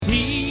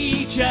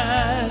teach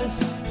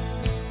us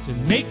to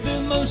make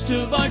the most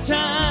of our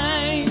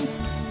time,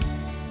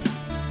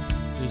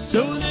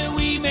 so that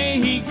we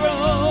may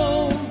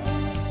grow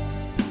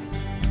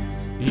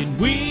in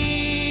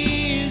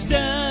wisdom.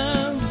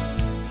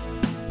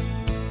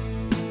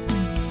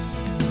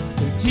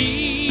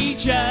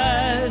 Teach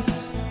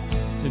us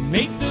to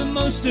make the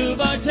most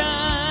of our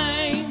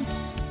time,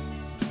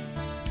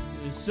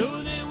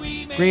 so that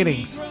we may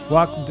Greetings. grow.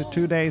 Welcome to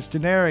 2 Days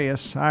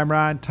Denarius. I'm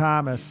Ron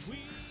Thomas.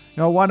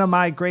 One of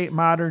my great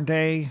modern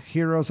day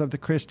heroes of the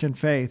Christian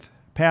faith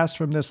passed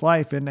from this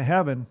life into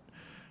heaven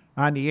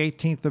on the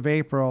 18th of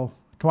April,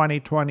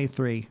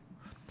 2023.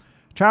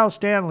 Charles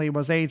Stanley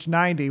was age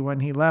 90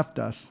 when he left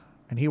us,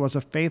 and he was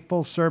a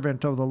faithful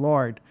servant of the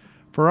Lord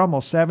for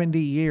almost 70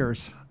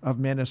 years of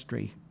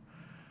ministry.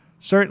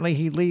 Certainly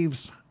he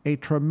leaves a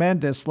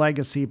tremendous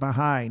legacy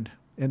behind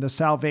in the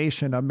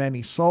salvation of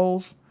many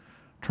souls,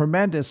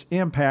 tremendous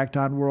impact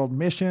on world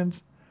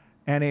missions,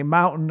 and a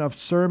mountain of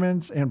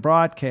sermons and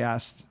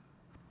broadcasts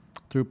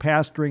through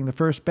pastoring the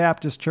First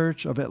Baptist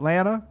Church of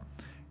Atlanta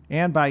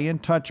and by In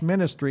Touch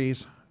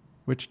Ministries,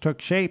 which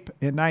took shape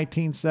in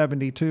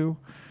 1972,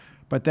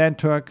 but then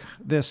took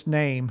this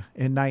name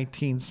in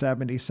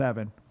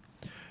 1977.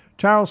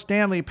 Charles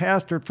Stanley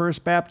pastored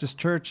First Baptist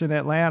Church in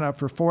Atlanta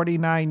for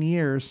 49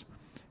 years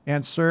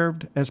and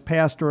served as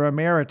pastor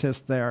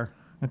emeritus there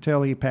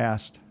until he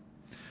passed.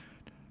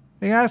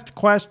 They asked the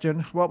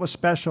question, what was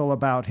special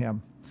about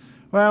him?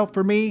 Well,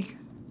 for me,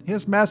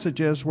 his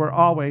messages were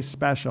always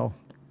special.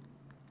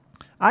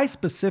 I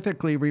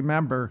specifically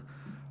remember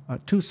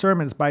two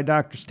sermons by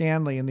Dr.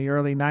 Stanley in the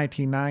early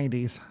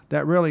 1990s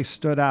that really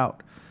stood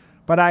out.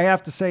 But I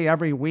have to say,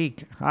 every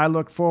week I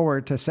looked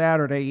forward to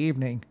Saturday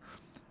evening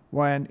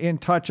when In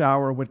Touch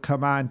Hour would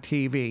come on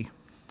TV.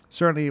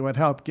 Certainly it would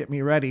help get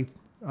me ready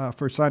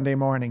for Sunday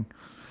morning.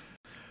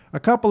 A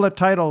couple of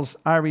titles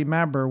I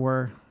remember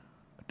were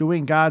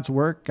Doing God's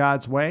Work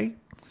God's Way,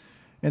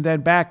 and then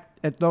back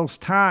at those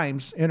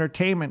times,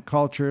 entertainment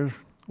culture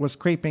was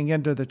creeping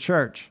into the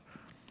church,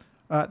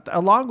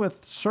 along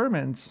with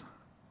sermons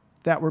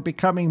that were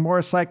becoming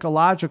more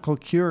psychological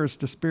cures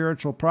to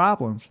spiritual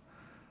problems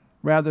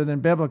rather than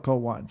biblical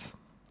ones.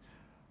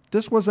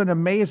 This was an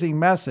amazing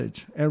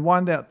message, and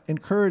one that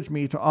encouraged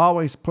me to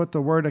always put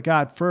the Word of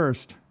God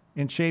first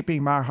in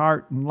shaping my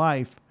heart and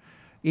life,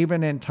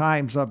 even in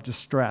times of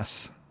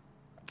distress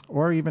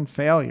or even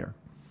failure.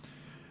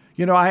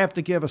 I have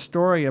to give a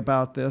story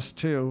about this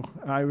too.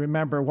 I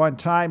remember one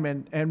time,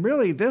 and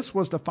really this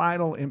was the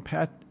final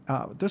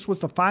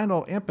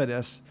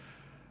impetus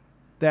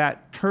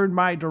that turned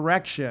my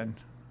direction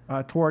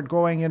toward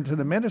going into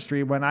the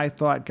ministry when I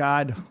thought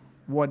God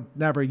would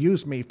never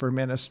use me for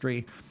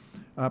ministry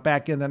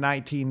back in the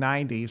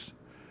 1990s.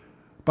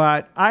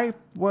 But I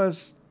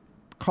was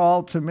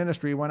called to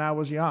ministry when I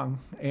was young,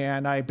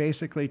 and I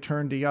basically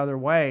turned the other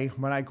way.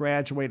 When I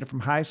graduated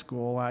from high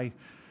school, I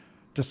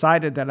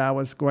decided that I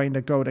was going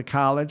to go to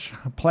college,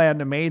 planned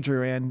to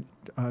major in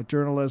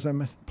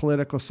journalism,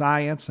 political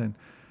science, and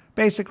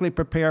basically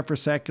prepare for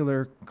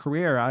secular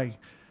career. I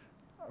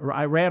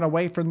ran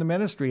away from the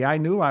ministry. I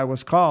knew I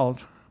was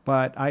called,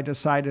 but I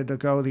decided to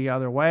go the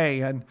other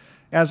way. And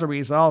as a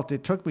result,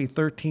 it took me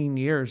 13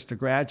 years to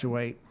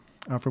graduate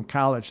from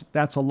college.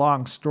 That's a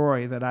long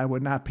story that I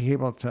would not be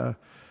able to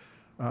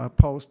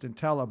post and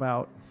tell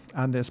about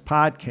on this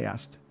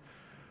podcast.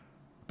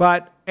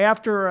 But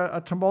after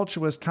a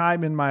tumultuous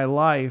time in my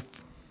life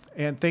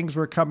and things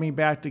were coming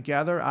back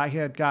together, I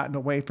had gotten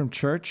away from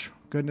church,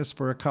 goodness,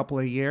 for a couple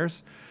of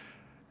years.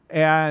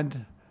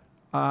 And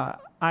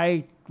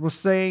I was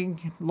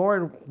saying,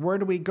 Lord, where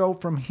do we go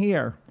from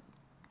here?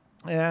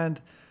 And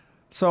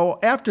so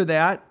after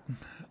that,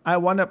 I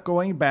wound up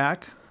going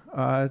back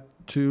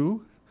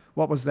to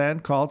what was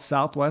then called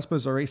Southwest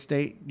Missouri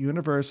State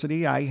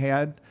University. I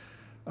had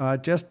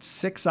just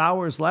 6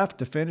 hours left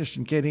to finish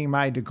and getting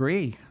my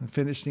degree and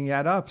finishing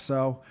that up.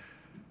 So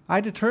I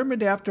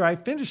determined after I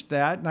finished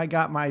that and I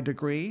got my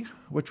degree,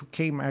 which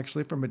came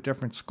actually from a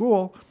different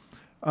school,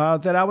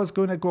 that I was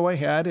going to go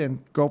ahead and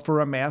go for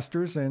a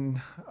master's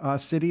in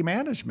city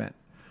management.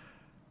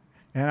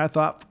 And I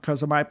thought,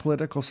 because of my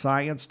political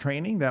science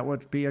training, that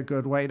would be a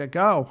good way to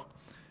go.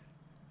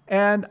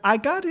 And I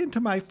got into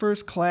my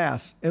first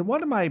class, and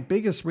one of my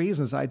biggest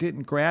reasons I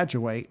didn't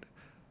graduate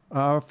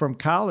from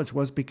college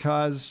was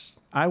because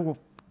I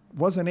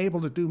wasn't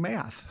able to do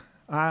math.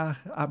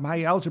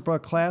 My algebra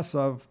class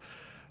of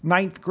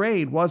 9th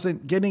grade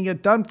wasn't getting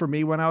it done for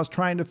me when I was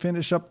trying to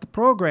finish up the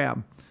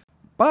program.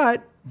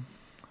 But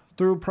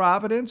through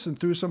providence and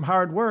through some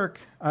hard work,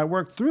 I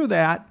worked through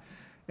that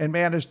and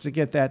managed to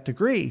get that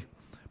degree.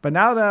 But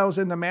now that I was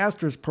in the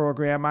master's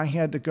program, I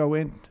had to go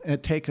in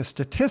and take a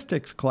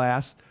statistics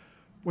class,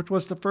 which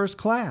was the first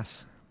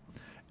class.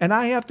 And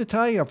I have to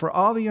tell you, for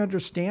all the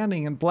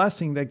understanding and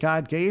blessing that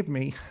God gave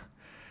me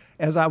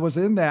as I was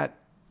in that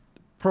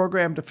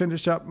program to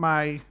finish up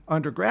my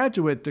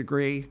undergraduate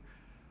degree,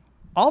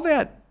 all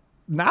that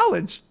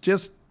knowledge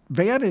just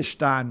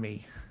vanished on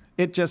me.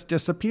 It just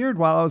disappeared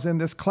while I was in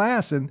this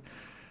class. And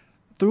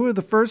through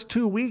the first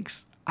 2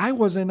 weeks, I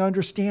wasn't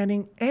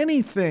understanding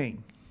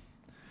anything.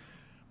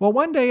 Well,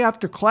 one day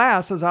after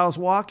class, as I was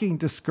walking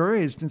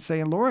discouraged and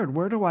saying, Lord,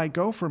 where do I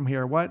go from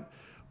here? What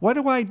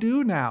do I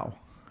do now?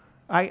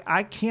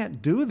 I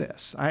can't do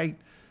this. I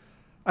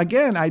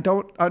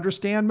don't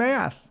understand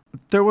math.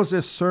 There was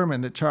this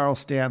sermon that Charles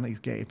Stanley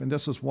gave, and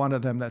this was one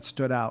of them that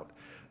stood out.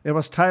 It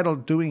was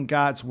titled, Doing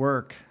God's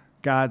Work,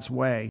 God's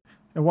Way.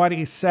 And what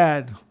he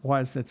said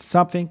was that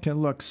something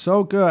can look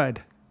so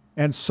good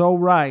and so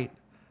right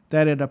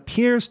that it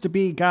appears to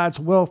be God's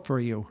will for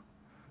you,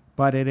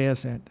 but it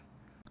isn't.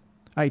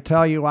 I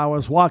tell you, I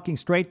was walking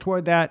straight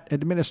toward that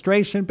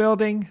administration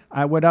building.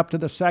 I went up to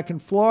the second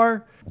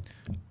floor.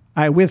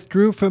 I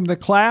withdrew from the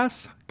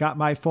class, got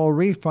my full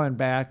refund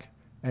back,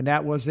 and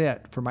that was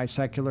it for my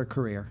secular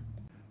career.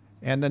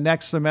 And the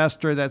next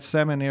semester that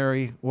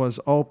seminary was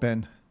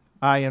open,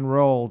 I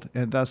enrolled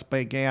and thus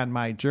began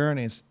my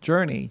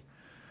journey.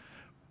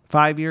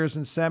 5 years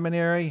in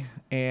seminary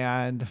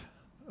and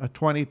a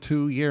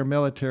 22-year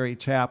military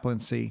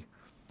chaplaincy.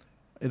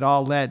 It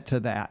all led to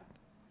that.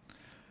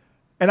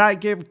 And I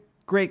give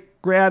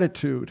great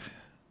gratitude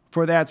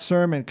for that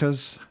sermon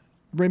because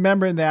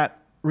remembering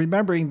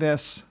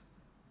this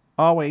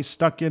always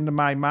stuck into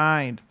my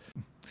mind.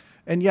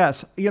 And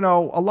yes,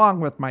 along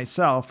with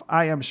myself,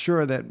 I am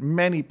sure that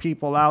many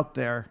people out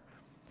there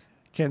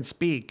can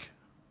speak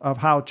of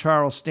how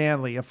Charles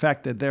Stanley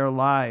affected their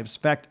lives,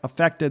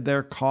 affected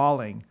their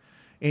calling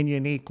in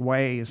unique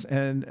ways.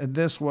 And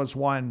this was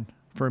one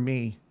for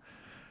me.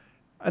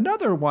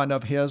 Another one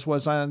of his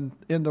was in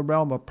the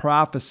realm of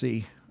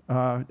prophecy,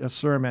 a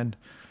sermon,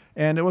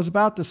 and it was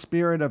about the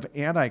spirit of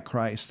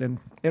Antichrist, and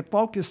it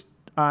focused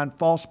on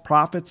false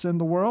prophets in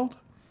the world.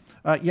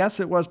 Yes,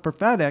 it was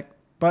prophetic,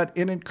 but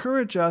it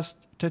encouraged us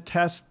to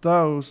test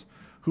those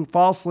who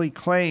falsely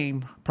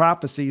claim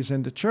prophecies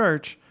in the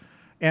church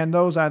and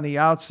those on the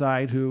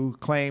outside who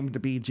claim to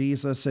be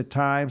Jesus at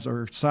times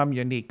or some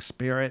unique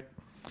spirit.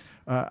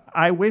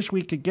 I wish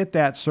we could get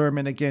that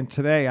sermon again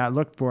today. I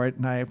looked for it,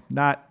 and I'm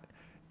not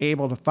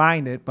able to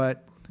find it,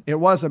 but it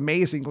was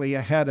amazingly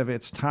ahead of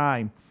its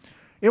time.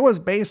 It was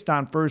based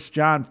on 1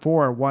 John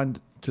 4,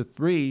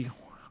 1-3,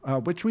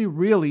 which we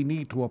really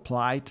need to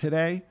apply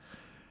today.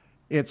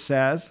 It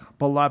says,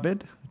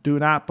 Beloved, do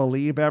not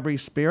believe every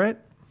spirit,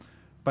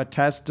 but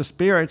test the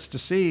spirits to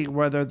see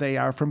whether they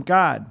are from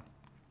God.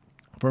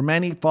 For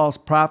many false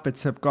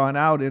prophets have gone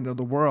out into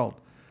the world.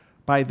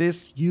 By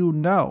this you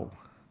know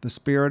the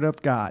Spirit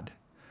of God.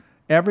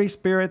 Every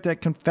spirit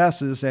that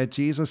confesses that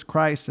Jesus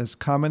Christ has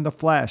come in the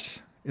flesh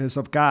is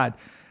of God.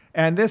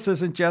 And this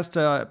isn't just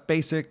a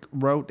basic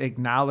rote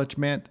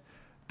acknowledgement.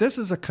 This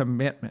is a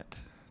commitment.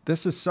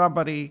 This is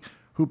somebody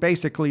who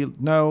basically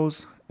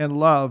knows and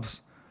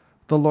loves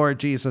the Lord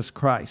Jesus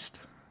Christ.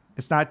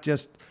 It's not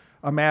just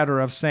a matter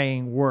of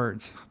saying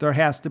words. There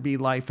has to be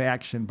life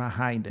action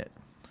behind it.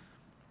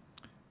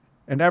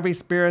 And every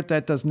spirit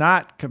that does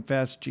not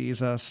confess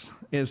Jesus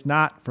is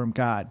not from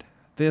God.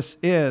 This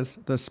is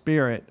the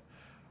spirit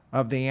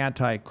of the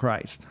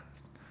Antichrist.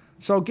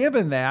 So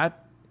given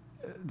that,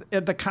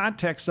 in the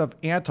context of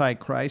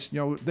Antichrist,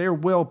 there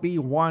will be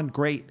one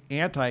great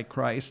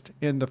Antichrist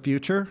in the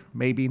future,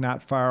 maybe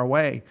not far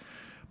away.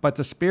 But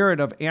the spirit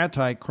of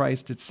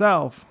Antichrist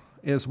itself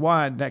is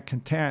one that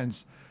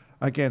contends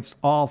against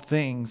all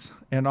things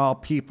and all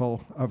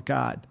people of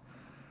God.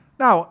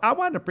 Now, I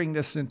want to bring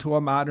this into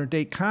a modern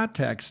day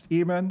context,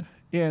 even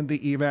in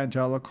the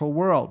evangelical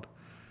world,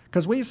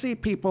 because we see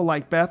people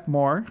like Beth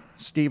Moore,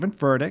 Stephen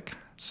Furtick,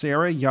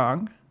 Sarah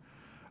Young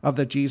of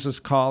the Jesus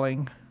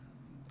Calling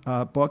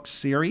book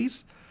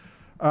series,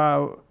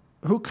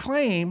 who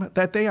claim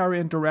that they are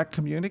in direct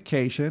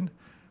communication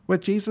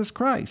with Jesus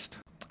Christ.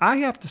 I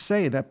have to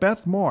say that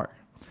Beth Moore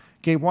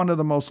gave one of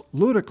the most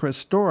ludicrous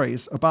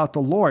stories about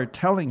the Lord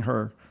telling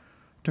her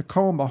to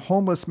comb a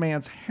homeless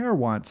man's hair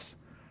once,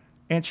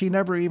 and she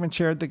never even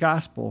shared the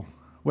gospel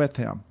with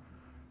him.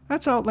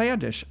 That's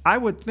outlandish. I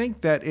would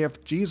think that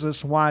if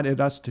Jesus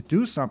wanted us to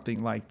do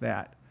something like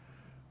that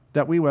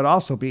we would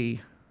also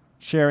be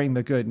sharing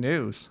the good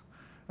news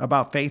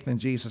about faith in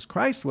Jesus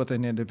Christ with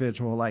an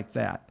individual like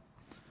that.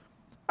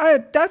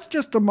 That's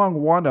just among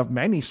one of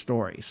many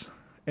stories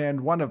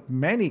and one of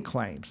many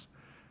claims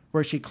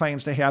where she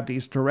claims to have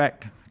these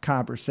direct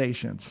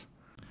conversations.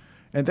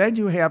 And then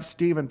you have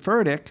Stephen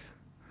Furtick,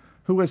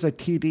 who is a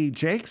T.D.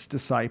 Jakes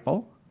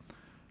disciple,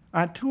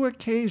 on 2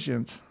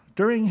 occasions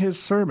during his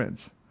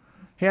sermons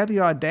had the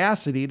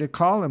audacity to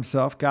call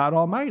himself God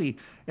Almighty.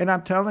 And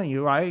I'm telling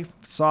you, I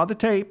saw the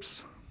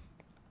tapes.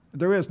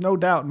 There is no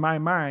doubt in my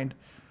mind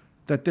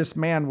that this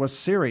man was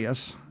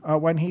serious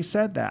when he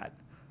said that.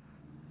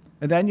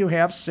 And then you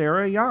have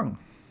Sarah Young.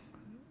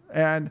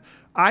 And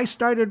I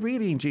started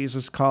reading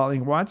Jesus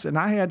Calling once, and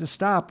I had to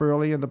stop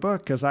early in the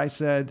book because I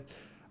said,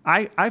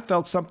 I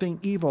felt something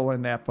evil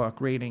in that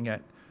book reading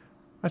it.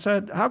 I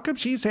said, how come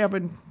Jesus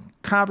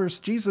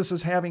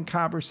is having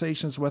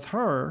conversations with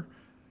her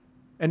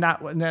and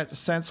not in that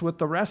sense with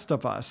the rest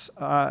of us?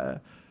 I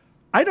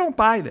don't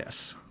buy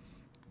this.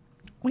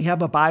 We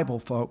have a Bible,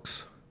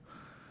 folks.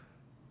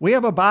 We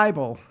have a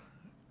Bible,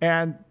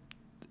 and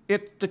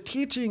The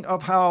teaching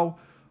of how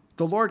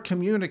the Lord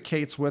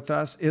communicates with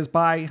us is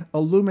by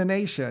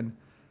illumination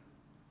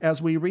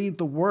as we read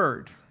the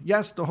Word.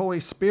 Yes, the Holy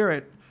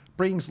Spirit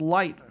brings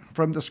light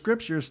from the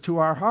Scriptures to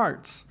our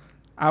hearts.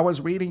 I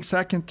was reading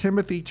 2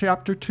 Timothy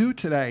chapter 2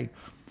 today,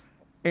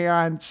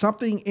 and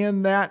something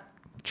in that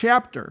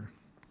chapter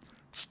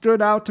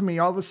stood out to me.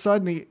 All of a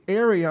sudden, the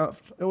area,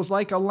 it was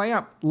like a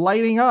lamp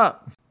lighting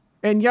up.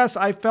 And yes,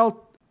 I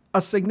felt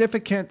a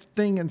significant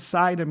thing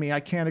inside of me. I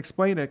can't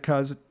explain it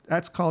because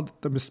that's called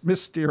the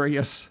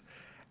mysterious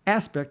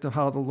aspect of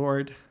how the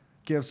Lord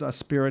gives us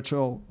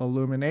spiritual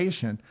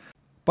illumination.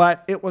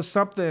 But it was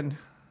something,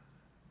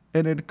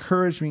 an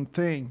encouraging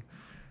thing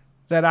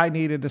that I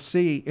needed to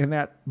see in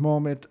that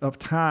moment of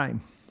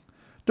time.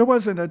 There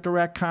wasn't a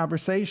direct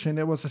conversation.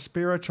 It was a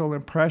spiritual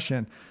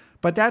impression.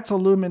 But that's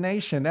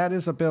illumination. That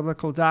is a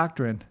biblical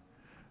doctrine.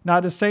 Now,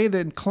 to say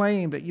and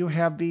claim that you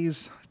have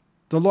these,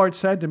 the Lord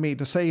said to me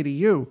to say to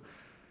you,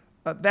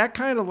 that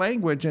kind of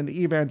language in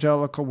the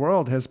evangelical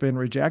world has been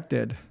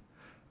rejected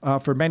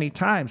for many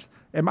times.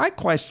 And my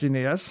question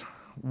is,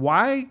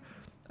 why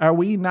are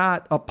we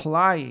not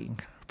applying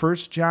 1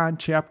 John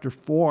chapter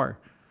 4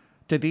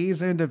 to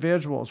these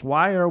individuals?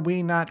 Why are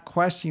we not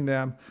questioning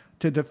them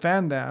to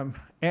defend them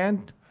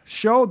and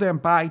show them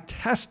by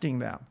testing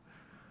them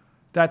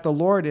that the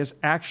Lord is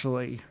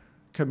actually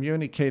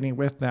communicating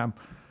with them?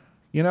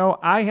 You know,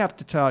 I have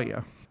to tell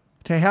you,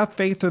 to have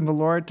faith in the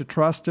Lord, to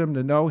trust Him,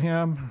 to know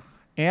Him,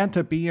 and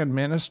to be in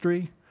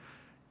ministry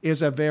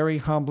is a very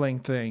humbling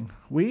thing.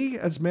 We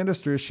as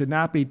ministers should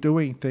not be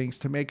doing things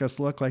to make us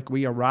look like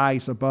we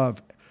arise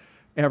above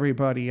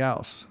everybody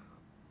else.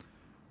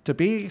 To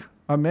be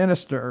a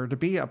minister, to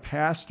be a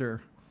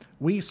pastor,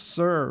 we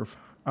serve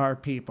our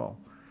people.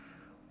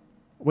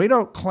 We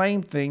don't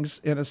claim things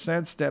in a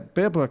sense that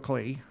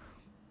biblically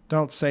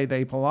don't say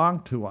they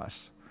belong to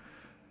us.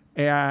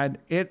 And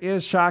it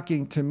is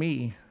shocking to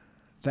me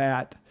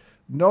that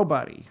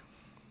nobody,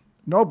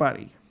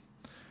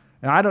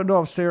 and I don't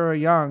know if Sarah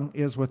Young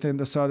is within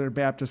the Southern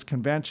Baptist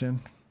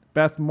Convention.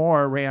 Beth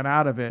Moore ran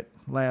out of it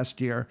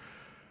last year.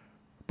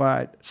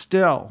 But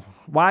still,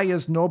 why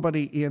is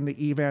nobody in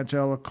the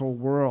evangelical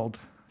world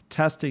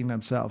testing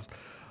themselves?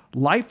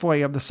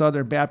 Lifeway of the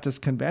Southern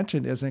Baptist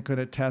Convention isn't going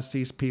to test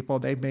these people.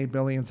 They've made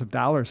millions of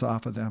dollars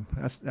off of them.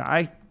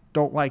 I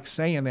don't like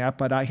saying that,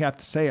 but I have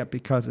to say it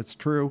because it's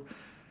true.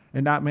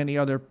 And not many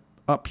other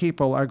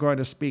people are going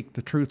to speak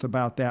the truth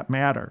about that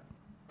matter.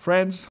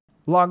 Friends,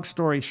 long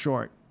story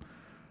short,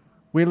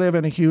 we live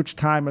in a huge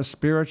time of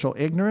spiritual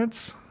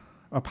ignorance,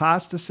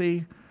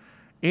 apostasy,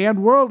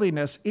 and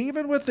worldliness,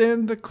 even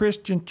within the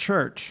Christian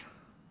church.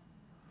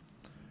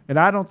 And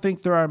I don't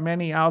think there are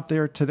many out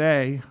there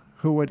today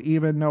who would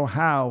even know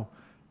how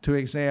to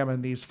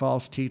examine these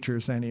false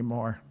teachers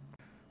anymore.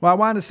 Well, I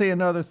want to say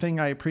another thing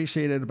I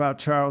appreciated about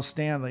Charles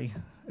Stanley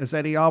is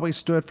that he always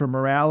stood for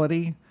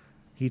morality.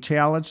 He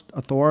challenged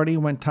authority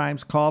when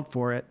times called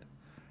for it.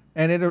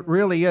 And it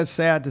really is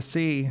sad to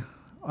see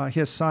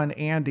his son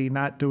Andy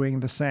not doing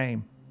the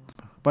same.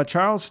 But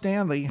Charles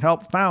Stanley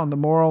helped found the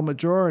Moral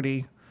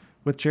Majority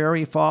with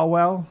Jerry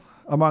Falwell,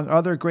 among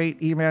other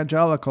great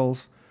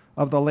evangelicals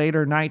of the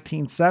later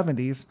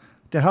 1970s,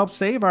 to help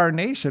save our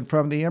nation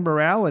from the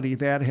immorality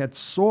that had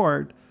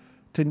soared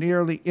to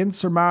nearly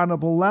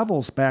insurmountable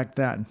levels back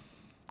then.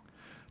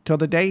 Till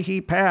the day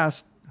he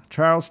passed,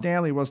 Charles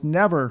Stanley was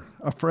never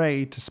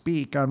afraid to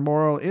speak on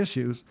moral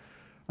issues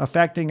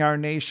affecting our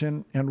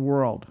nation and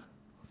world.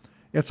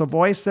 It's a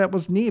voice that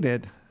was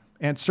needed,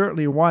 and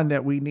certainly one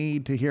that we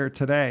need to hear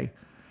today.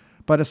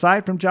 But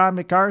aside from John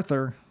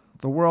MacArthur,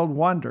 the world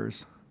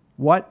wonders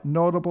what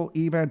notable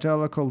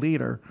evangelical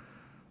leader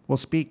will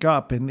speak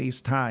up in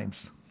these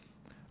times.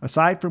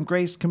 Aside from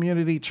Grace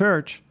Community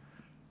Church,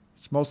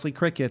 it's mostly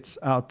crickets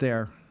out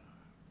there.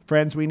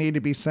 Friends, we need to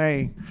be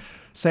saying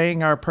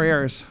our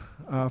prayers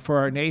for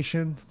our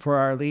nation, for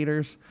our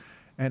leaders,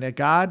 and that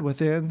God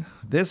within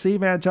this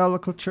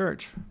evangelical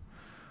church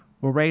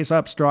will raise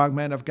up strong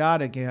men of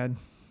God again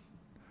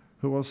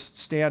who will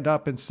stand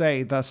up and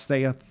say, "Thus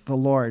saith the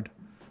Lord,"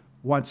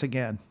 once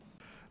again.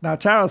 Now,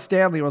 Charles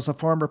Stanley was a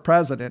former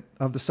president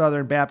of the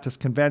Southern Baptist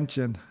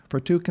Convention for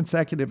 2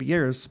 consecutive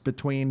years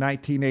between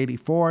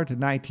 1984 to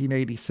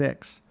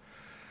 1986.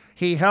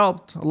 He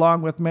helped,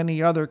 along with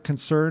many other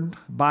concerned,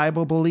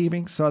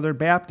 Bible-believing Southern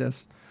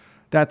Baptists,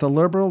 that the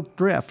liberal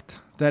drift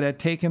that had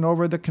taken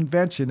over the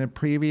convention in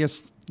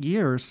previous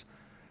years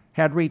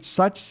had reached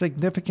such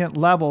significant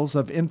levels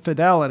of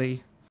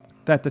infidelity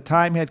that the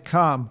time had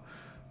come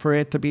for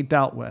it to be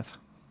dealt with.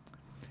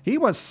 He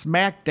was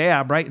smack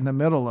dab right in the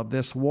middle of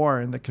this war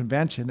in the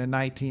convention in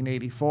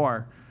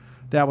 1984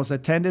 that was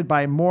attended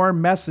by more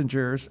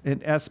messengers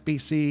in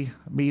SBC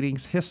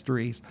meetings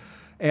histories,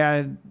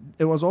 and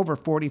it was over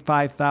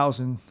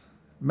 45,000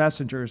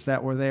 messengers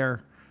that were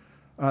there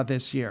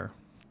this year.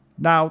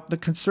 Now, the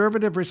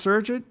conservative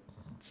resurgence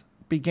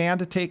began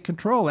to take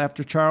control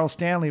after Charles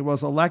Stanley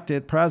was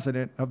elected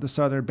president of the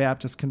Southern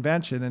Baptist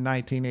Convention in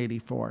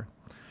 1984.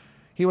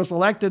 He was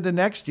elected the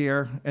next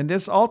year, and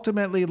this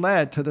ultimately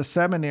led to the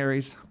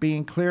seminaries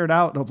being cleared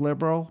out of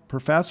liberal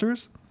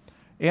professors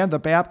and the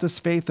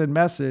Baptist Faith and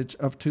Message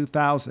of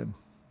 2000.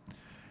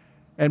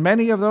 And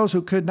many of those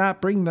who could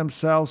not bring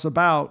themselves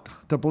about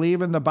to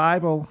believe in the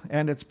Bible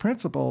and its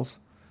principles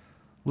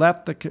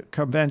left the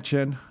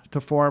convention to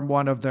form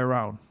one of their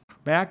own.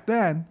 Back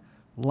then,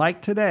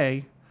 like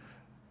today,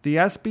 the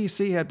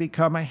SBC had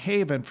become a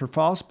haven for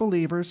false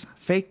believers,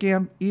 fake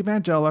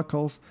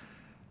evangelicals,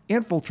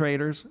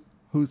 infiltrators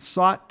who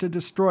sought to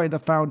destroy the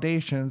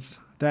foundations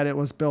that it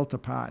was built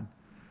upon.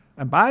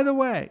 And by the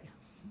way,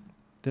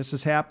 this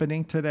is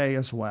happening today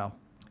as well.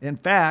 In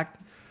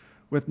fact,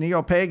 with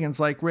neo-pagans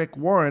like Rick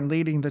Warren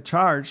leading the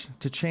charge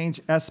to change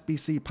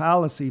SBC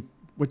policy,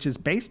 which is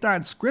based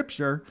on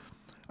Scripture,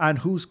 on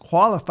who's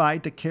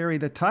qualified to carry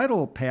the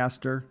title of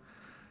pastor,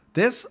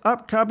 this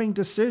upcoming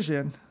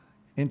decision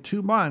in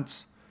 2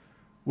 months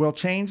will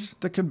change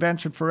the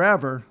convention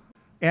forever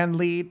and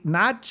lead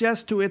not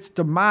just to its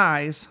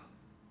demise,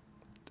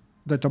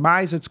 the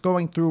demise it's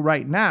going through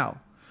right now,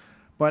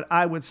 but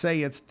I would say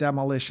its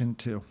demolition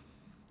too.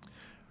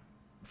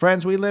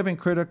 Friends, we live in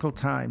critical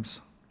times.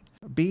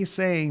 Be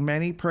saying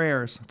many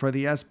prayers for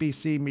the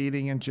SBC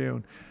meeting in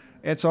June.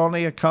 It's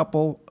only a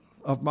couple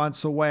of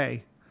months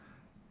away.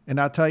 And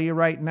I'll tell you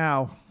right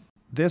now,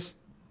 this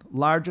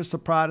largest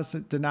of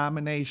Protestant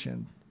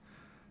denomination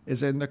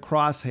is in the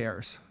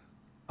crosshairs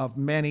of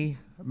many,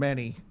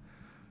 many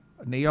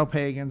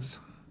neo-pagans,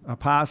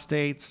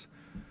 apostates,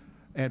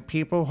 and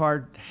people who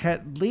are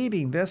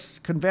leading this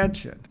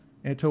convention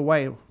into a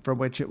way from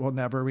which it will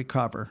never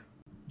recover.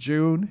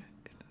 June,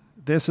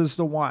 this is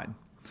the one.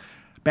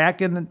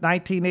 Back in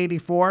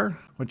 1984,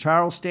 when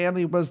Charles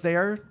Stanley was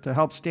there to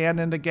help stand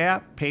in the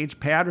gap, Paige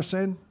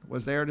Patterson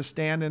was there to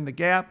stand in the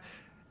gap,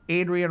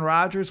 Adrian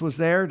Rogers was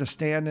there to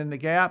stand in the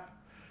gap.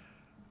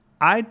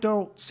 I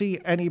don't see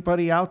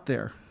anybody out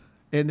there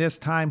in this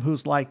time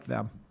who's like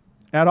them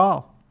at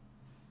all,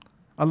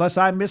 unless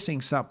I'm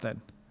missing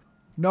something.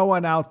 No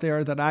one out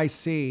there that I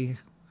see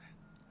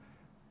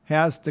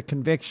has the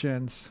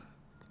convictions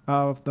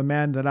of the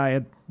men that I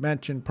had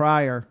mentioned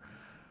prior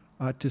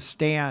to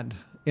stand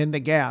in the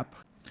gap.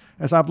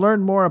 As I've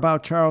learned more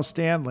about Charles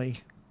Stanley,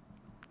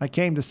 I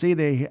came to see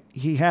that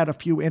he had a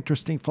few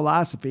interesting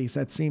philosophies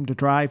that seemed to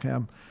drive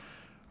him.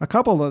 A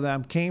couple of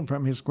them came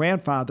from his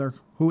grandfather,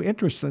 who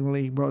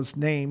interestingly was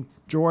named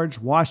George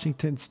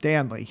Washington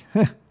Stanley.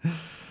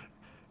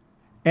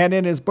 And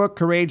in his book,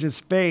 Courageous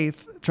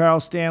Faith,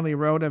 Charles Stanley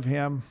wrote of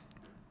him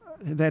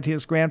that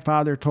his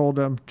grandfather told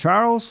him,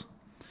 "Charles,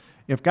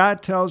 if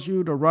God tells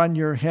you to run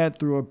your head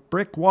through a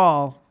brick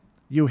wall,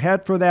 you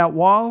head for that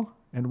wall,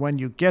 and when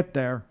you get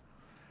there,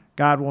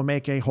 God will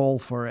make a hole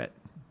for it."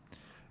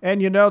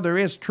 And you know, there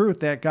is truth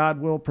that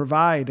God will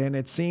provide, and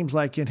it seems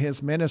like in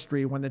his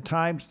ministry, when the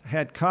times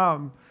had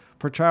come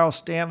for Charles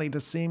Stanley to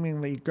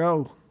seemingly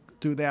go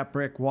through that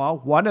brick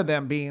wall, one of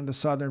them being the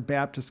Southern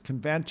Baptist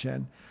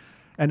Convention,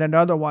 and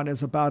another one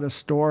is about a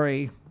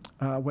story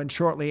when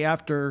shortly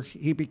after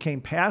he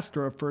became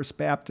pastor of First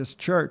Baptist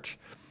Church,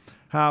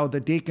 how the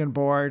deacon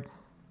board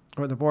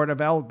or the board of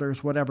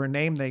elders, whatever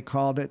name they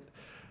called it,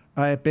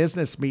 at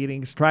business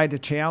meetings tried to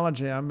challenge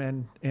him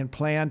and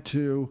plan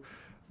to,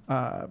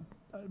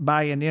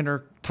 by an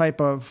inner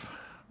type of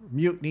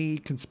mutiny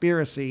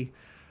conspiracy,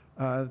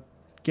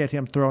 get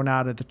him thrown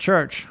out of the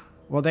church.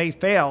 Well, they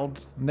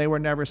failed, and they were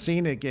never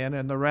seen again,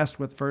 and the rest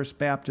with First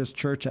Baptist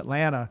Church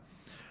Atlanta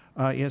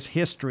is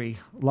history,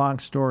 long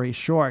story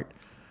short.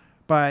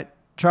 But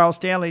Charles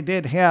Stanley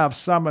did have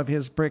some of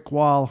his brick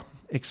wall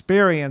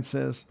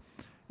experiences,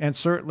 and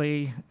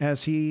certainly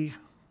as he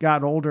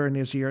got older in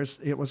his years,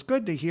 it was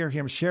good to hear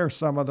him share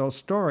some of those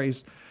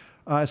stories,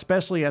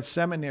 especially at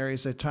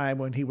seminaries at time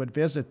when he would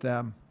visit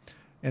them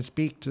and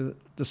speak to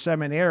the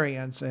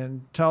seminarians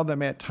and tell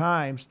them at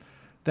times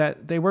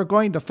that they were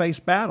going to face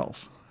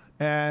battles.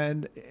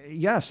 And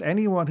yes,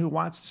 anyone who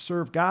wants to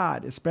serve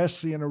God,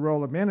 especially in a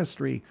role of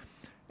ministry,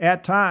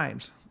 at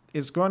times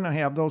is going to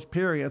have those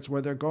periods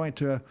where they're going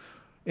to,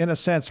 in a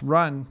sense,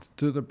 run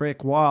through the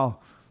brick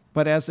wall.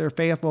 But as they're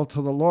faithful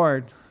to the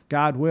Lord,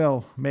 God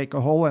will make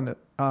a hole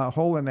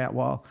in that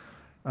wall.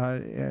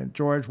 And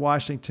George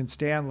Washington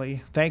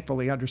Stanley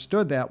thankfully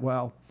understood that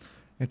well,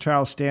 and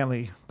Charles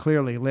Stanley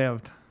clearly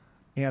lived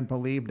and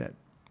believed it.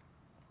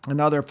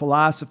 Another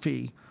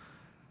philosophy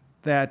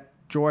that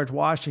George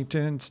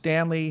Washington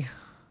Stanley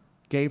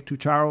gave to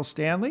Charles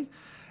Stanley,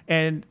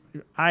 and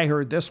I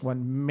heard this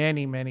one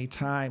many, many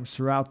times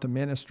throughout the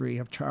ministry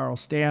of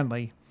Charles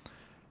Stanley,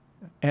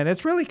 and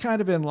it's really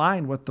kind of in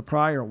line with the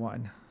prior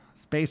one.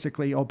 It's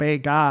basically obey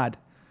God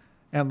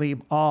and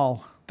leave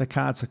all the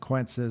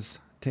consequences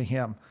to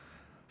him.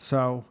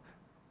 So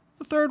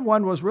the third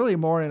one was really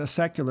more in a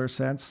secular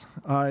sense.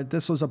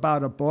 This was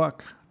about a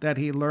book that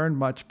he learned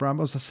much from.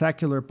 It was a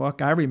secular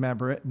book. I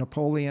remember it.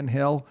 Napoleon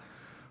Hill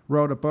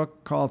wrote a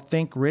book called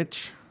Think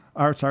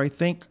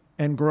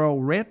and Grow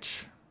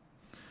Rich.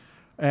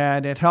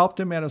 And it helped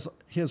him at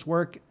his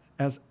work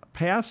as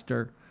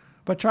pastor.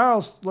 But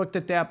Charles looked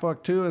at that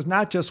book too as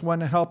not just one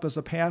to help as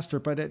a pastor,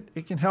 but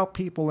it can help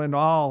people in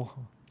all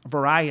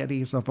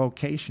varieties of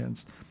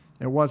vocations.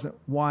 It wasn't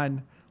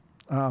one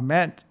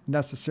meant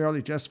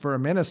necessarily just for a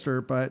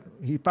minister, but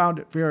he found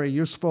it very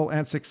useful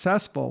and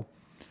successful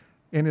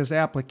in his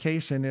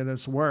application in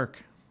his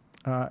work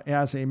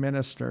as a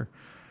minister.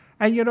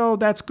 And,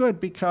 that's good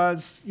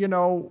because,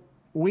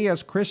 we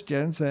as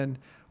Christians and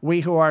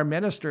we who are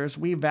ministers,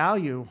 we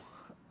value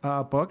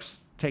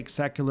books, take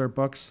secular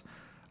books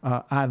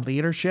on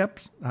leadership.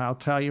 I'll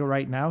tell you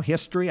right now,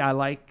 history. I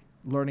like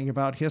learning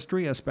about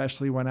history,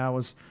 especially when I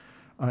was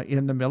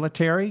in the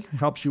military.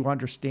 Helps you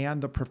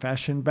understand the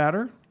profession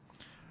better.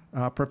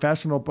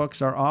 Professional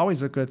books are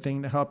always a good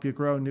thing to help you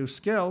grow new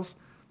skills.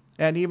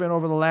 And even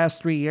over the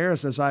last 3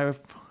 years, as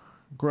I've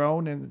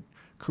grown in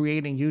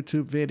creating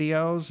YouTube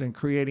videos and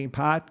creating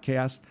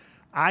podcasts,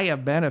 I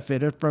have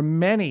benefited from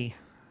many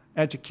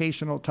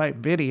educational type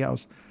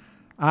videos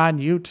on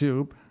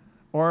YouTube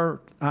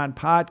or on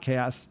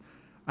podcasts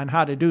on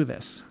how to do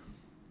this.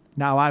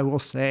 Now, I will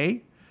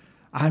say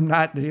I'm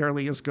not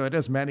nearly as good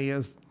as many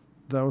as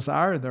those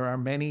are. There are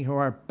many who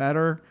are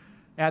better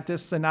at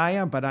this than I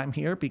am, but I'm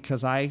here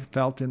because I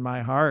felt in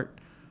my heart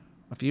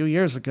a few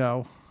years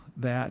ago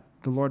that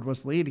the Lord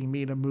was leading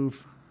me to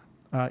move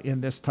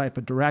in this type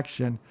of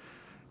direction.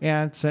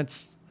 And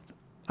since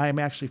I'm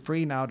actually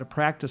free now to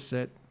practice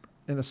it,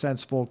 in a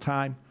sense, full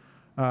time,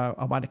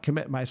 I want to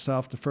commit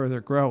myself to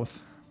further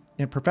growth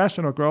in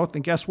professional growth.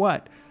 And guess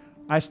what?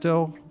 I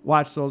still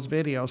watch those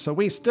videos. So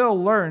we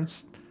still learn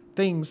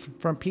things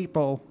from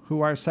people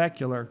who are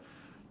secular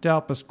to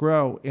help us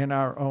grow in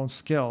our own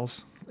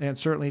skills. And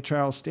certainly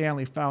Charles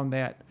Stanley found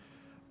that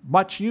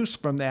much use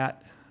from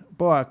that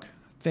book,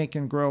 Think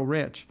and Grow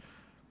Rich,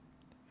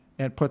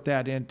 and put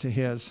that into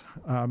his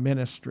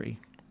ministry.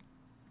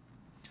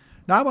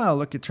 Now I want to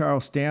look at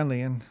Charles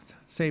Stanley and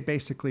say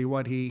basically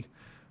what he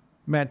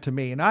meant to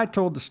me. And I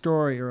told the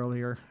story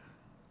earlier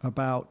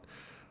about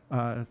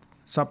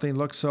something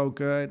looks so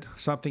good,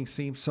 something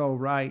seems so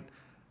right.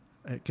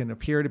 It can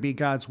appear to be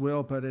God's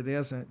will, but it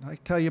isn't. I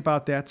tell you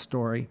about that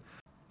story.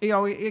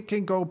 It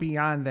can go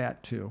beyond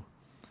that too.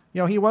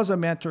 He was a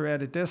mentor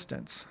at a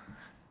distance.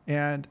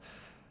 And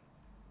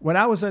when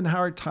I was in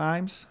hard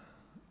times,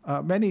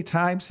 many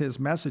times his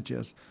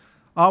messages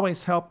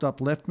always helped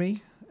uplift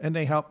me, and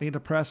they helped me to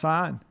press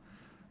on.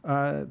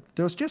 There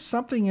was just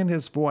something in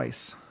his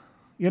voice.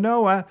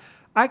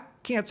 I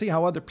can't see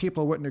how other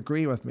people wouldn't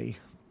agree with me.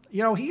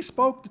 He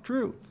spoke the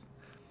truth.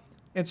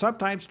 And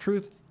sometimes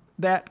truth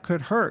that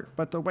could hurt,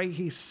 but the way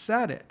he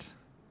said it,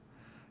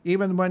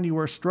 even when you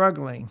were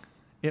struggling,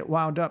 it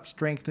wound up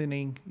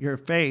strengthening your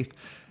faith.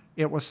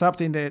 It was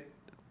something that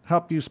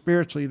helped you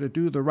spiritually to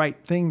do the right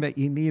thing that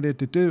you needed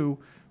to do.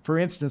 For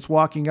instance,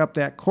 walking up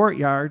that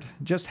courtyard,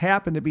 just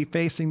happened to be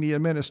facing the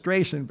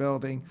administration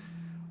building.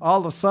 All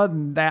of a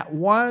sudden, that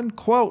one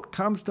quote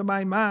comes to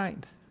my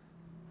mind.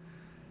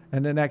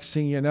 And the next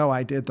thing you know,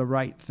 I did the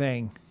right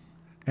thing,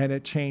 and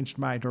it changed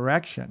my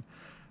direction.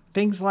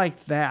 Things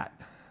like that,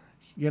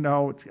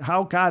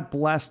 how God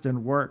blessed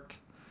and worked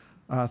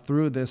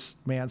through this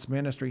man's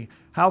ministry,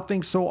 how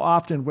things so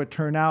often would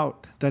turn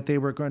out that they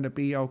were going to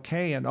be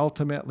okay, and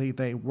ultimately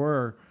they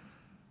were,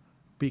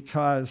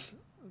 because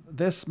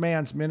this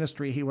man's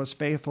ministry, he was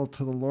faithful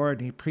to the Lord,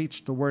 and he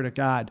preached the word of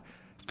God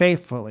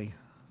faithfully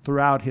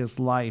throughout his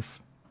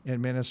life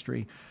in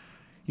ministry.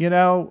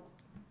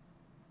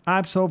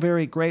 I'm so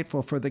very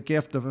grateful for the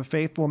gift of a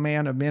faithful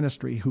man of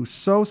ministry who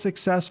so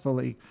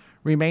successfully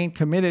remained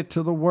committed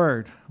to the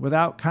word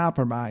without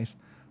compromise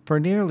for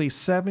nearly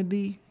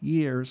 70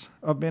 years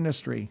of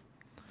ministry.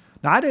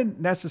 Now, I didn't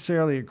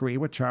necessarily agree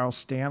with Charles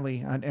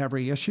Stanley on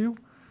every issue.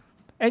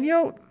 And,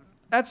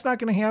 that's not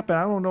going to happen.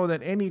 I don't know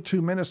that any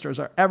two ministers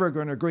are ever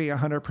going to agree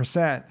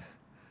 100%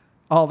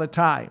 all the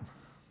time.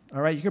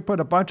 All right, you can put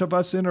a bunch of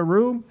us in a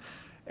room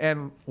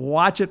and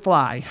watch it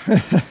fly.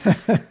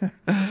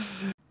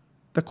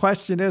 The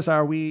question is,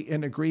 are we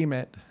in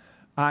agreement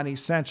on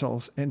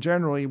essentials? And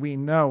generally, we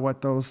know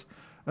what those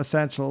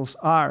essentials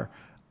are.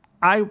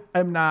 I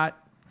am not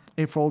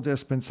a full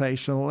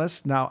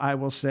dispensationalist. Now, I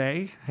will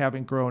say,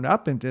 having grown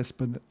up in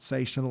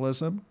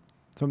dispensationalism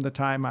from the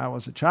time I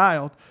was a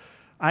child,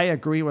 I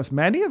agree with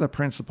many of the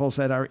principles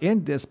that are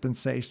in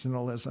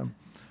dispensationalism,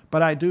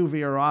 but I do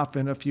veer off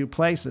in a few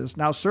places.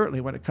 Now,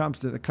 certainly when it comes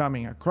to the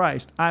coming of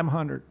Christ, I'm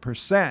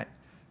 100%.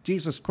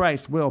 Jesus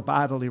Christ will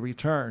bodily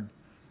return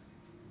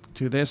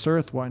to this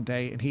earth one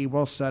day, and he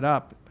will set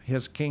up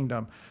his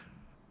kingdom.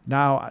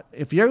 Now,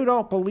 if you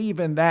don't believe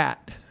in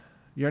that,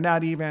 you're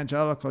not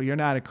evangelical, you're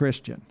not a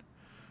Christian.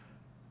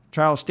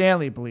 Charles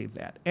Stanley believed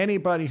that.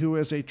 Anybody who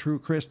is a true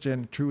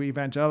Christian, true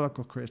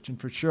evangelical Christian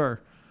for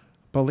sure,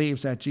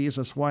 believes that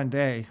Jesus one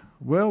day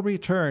will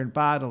return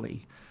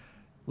bodily.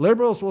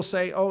 Liberals will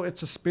say, oh,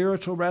 it's a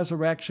spiritual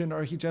resurrection,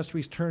 or he just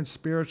returns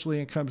spiritually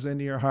and comes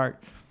into your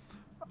heart.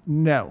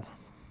 No,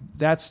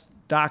 that's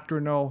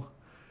doctrinal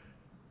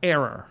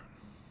error.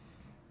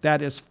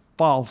 That is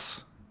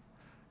false.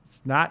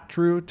 It's not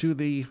true to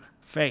the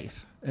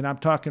faith. And I'm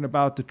talking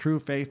about the true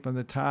faith from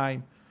the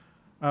time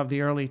of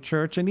the early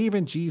church and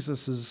even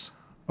Jesus's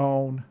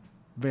own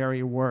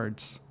very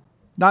words.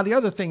 Now, the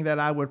other thing that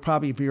I would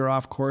probably veer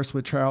off course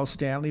with Charles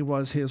Stanley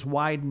was his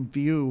widened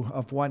view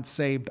of once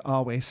saved,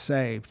 always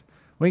saved.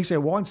 When you say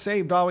once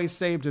saved, always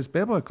saved is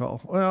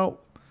biblical, well,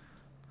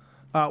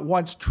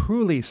 once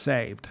truly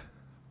saved,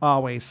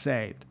 always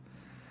saved.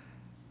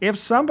 If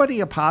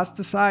somebody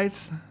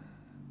apostatizes,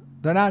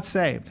 they're not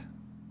saved.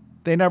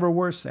 They never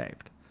were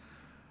saved.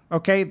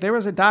 Okay, there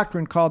is a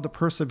doctrine called the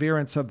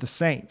perseverance of the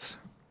saints.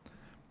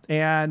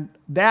 And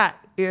that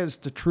is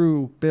the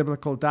true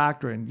biblical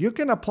doctrine. You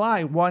can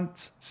apply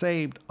once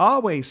saved,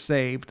 always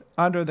saved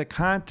under the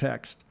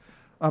context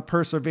of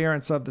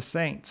perseverance of the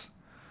saints.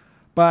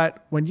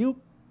 But when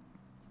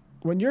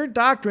your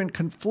doctrine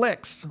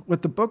conflicts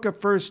with the book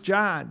of 1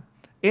 John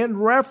in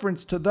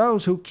reference to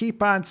those who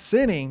keep on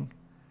sinning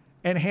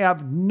and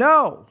have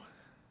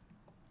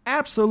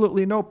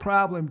absolutely no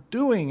problem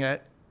doing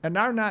it and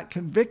are not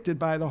convicted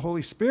by the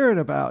Holy Spirit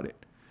about it,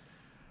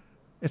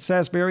 it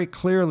says very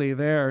clearly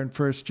there in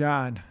 1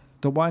 John,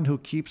 the one who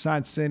keeps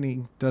on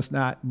sinning does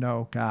not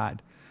know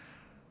God.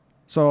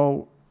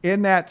 So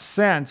in that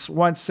sense,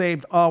 once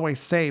saved, always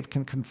saved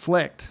can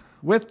conflict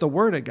with the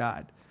Word of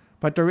God,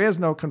 but there is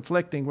no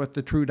conflicting with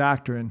the true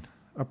doctrine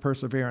of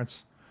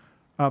perseverance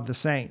of the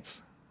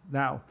saints.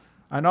 Now,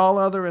 on all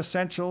other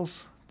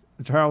essentials,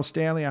 Charles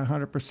Stanley, I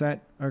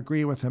 100%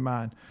 agree with him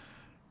on.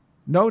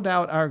 No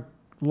doubt our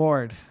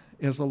Lord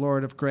is the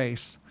Lord of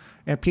grace,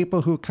 and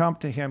people who come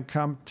to him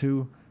come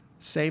to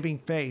saving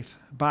faith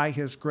by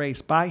his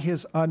grace, by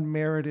his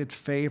unmerited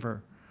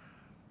favor.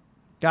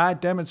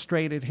 God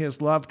demonstrated his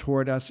love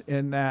toward us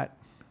in that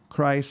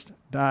Christ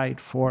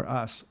died for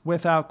us.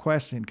 Without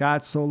question,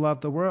 God so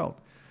loved the world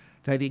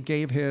that he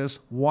gave his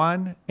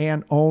one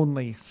and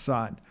only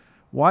Son.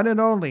 One and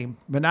only,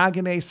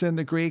 monogenes in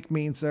the Greek,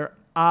 means there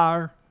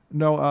are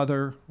no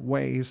other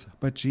ways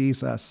but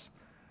Jesus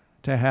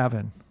to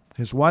heaven.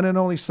 His one and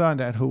only Son,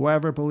 that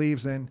whoever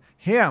believes in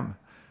him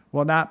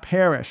will not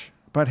perish,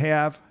 but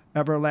have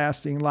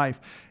everlasting life.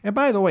 And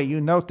by the way, you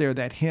note there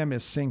that him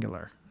is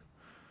singular.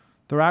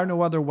 There are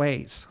no other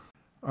ways.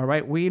 All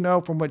right, we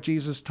know from what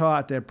Jesus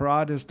taught that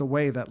broad is the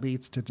way that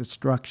leads to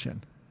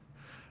destruction.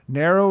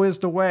 Narrow is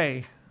the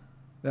way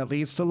that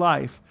leads to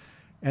life,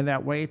 and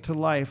that way to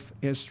life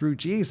is through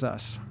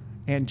Jesus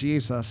and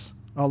Jesus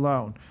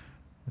alone.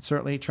 And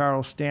certainly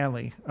Charles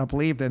Stanley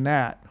believed in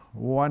that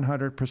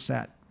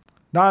 100%.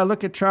 Now I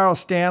look at Charles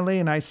Stanley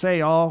and I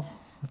say all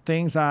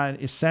things on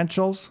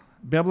essentials,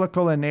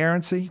 biblical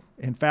inerrancy,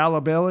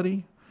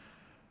 infallibility,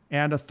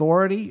 and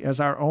authority as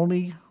our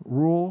only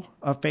rule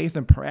of faith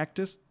and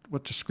practice,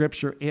 what the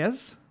Scripture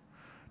is.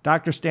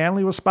 Dr.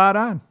 Stanley was spot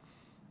on.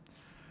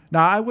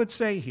 Now I would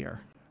say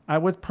here, I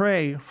would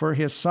pray for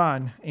his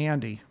son,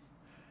 Andy,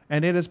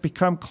 and it has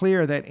become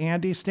clear that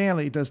Andy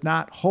Stanley does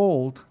not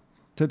hold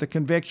to the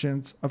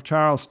convictions of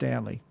Charles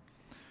Stanley.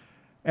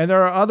 And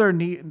there are other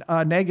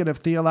negative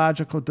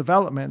theological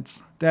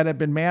developments that have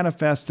been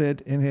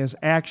manifested in his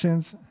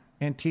actions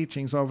and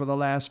teachings over the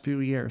last few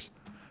years.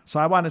 So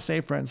I want to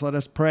say, friends, let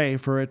us pray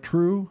for a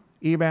true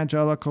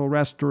evangelical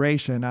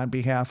restoration on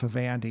behalf of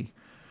Andy.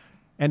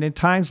 And in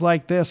times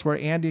like this, where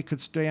Andy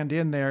could stand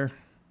in there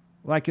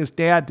like his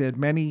dad did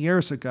many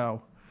years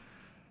ago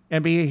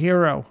and be a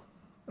hero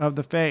of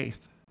the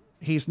faith,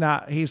 he's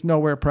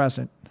nowhere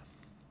present.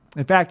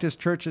 In fact, his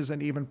church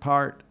isn't even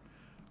part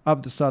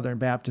of the Southern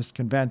Baptist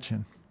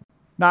Convention.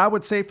 Now, I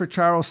would say for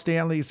Charles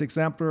Stanley's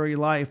exemplary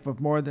life of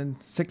more than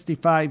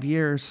 65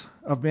 years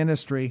of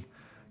ministry,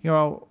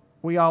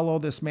 we all owe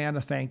this man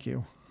a thank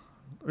you.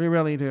 We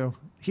really do.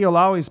 He'll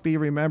always be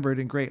remembered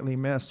and greatly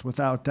missed,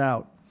 without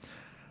doubt.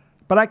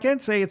 But I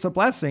can say it's a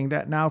blessing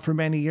that now for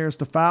many years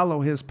to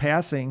follow his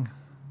passing,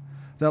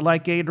 that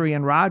like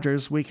Adrian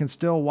Rogers, we can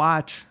still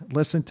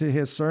listen to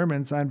his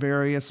sermons on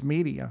various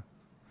media.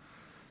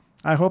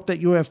 I hope that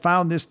you have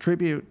found this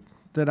tribute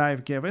that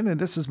I've given, and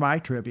this is my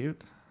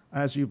tribute,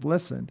 as you've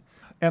listened,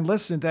 and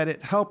listened, that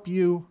it helped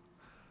you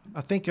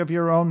think of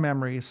your own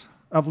memories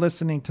of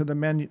listening to the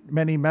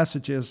many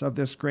messages of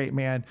this great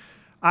man.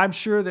 I'm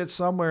sure that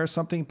somewhere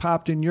something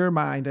popped in your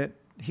mind that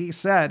he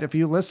said, if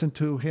you listened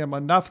to him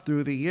enough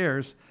through the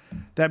years,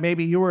 that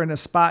maybe you were in a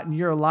spot in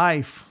your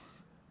life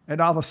and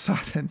all of a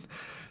sudden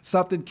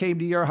something came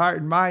to your heart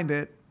and mind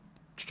that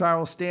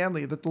Charles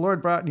Stanley, that the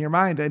Lord brought in your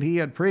mind that he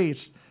had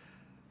preached,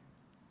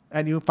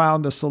 and you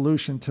found the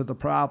solution to the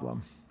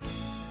problem.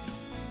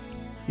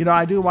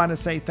 I do want to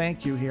say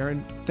thank you here,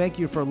 and thank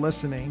you for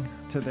listening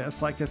to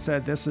this. Like I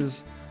said, this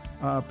is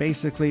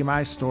basically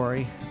my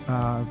story.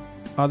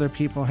 Other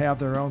people have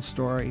their own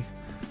story.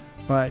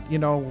 But,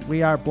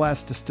 we are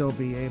blessed to still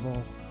be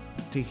able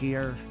to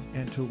hear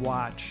and to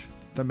watch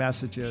the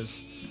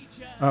messages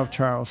of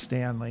Charles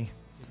Stanley.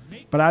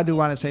 But I do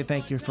want to say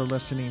thank you for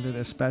listening to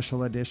this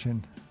special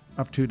edition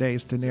of 2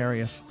 Days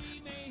Denarius.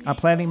 I'm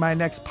planning my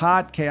next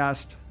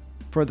podcast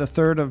for the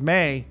 3rd of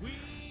May,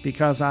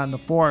 because on the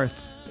 4th,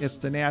 it's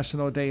the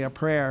National Day of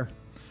Prayer.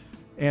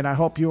 And I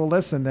hope you will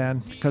listen then,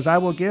 because I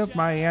will give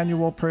my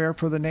annual prayer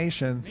for the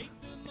nation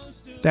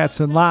that's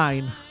in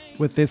line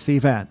with this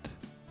event.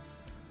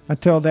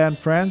 Until then,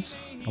 friends,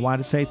 I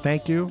want to say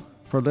thank you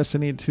for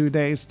listening to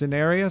today's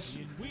Denarius.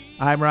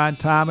 I'm Ron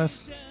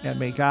Thomas, and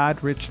may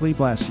God richly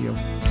bless you.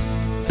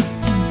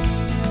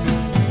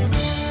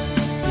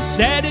 To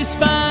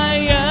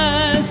satisfy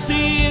us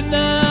in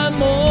the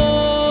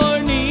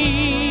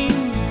morning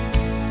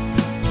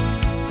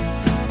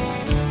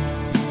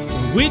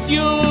with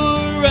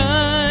your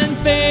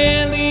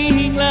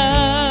unfailing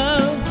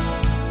love,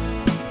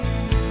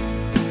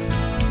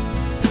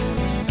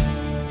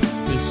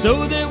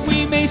 so that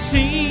we may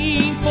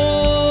sing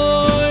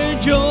for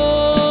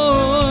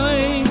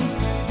joy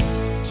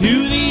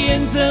to the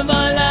ends of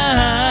our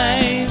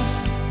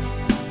lives.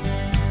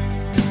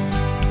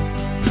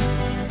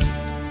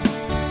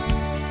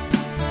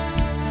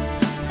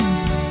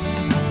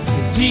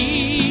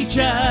 Teach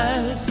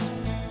us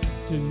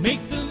to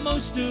make the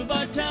most of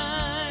our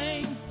time.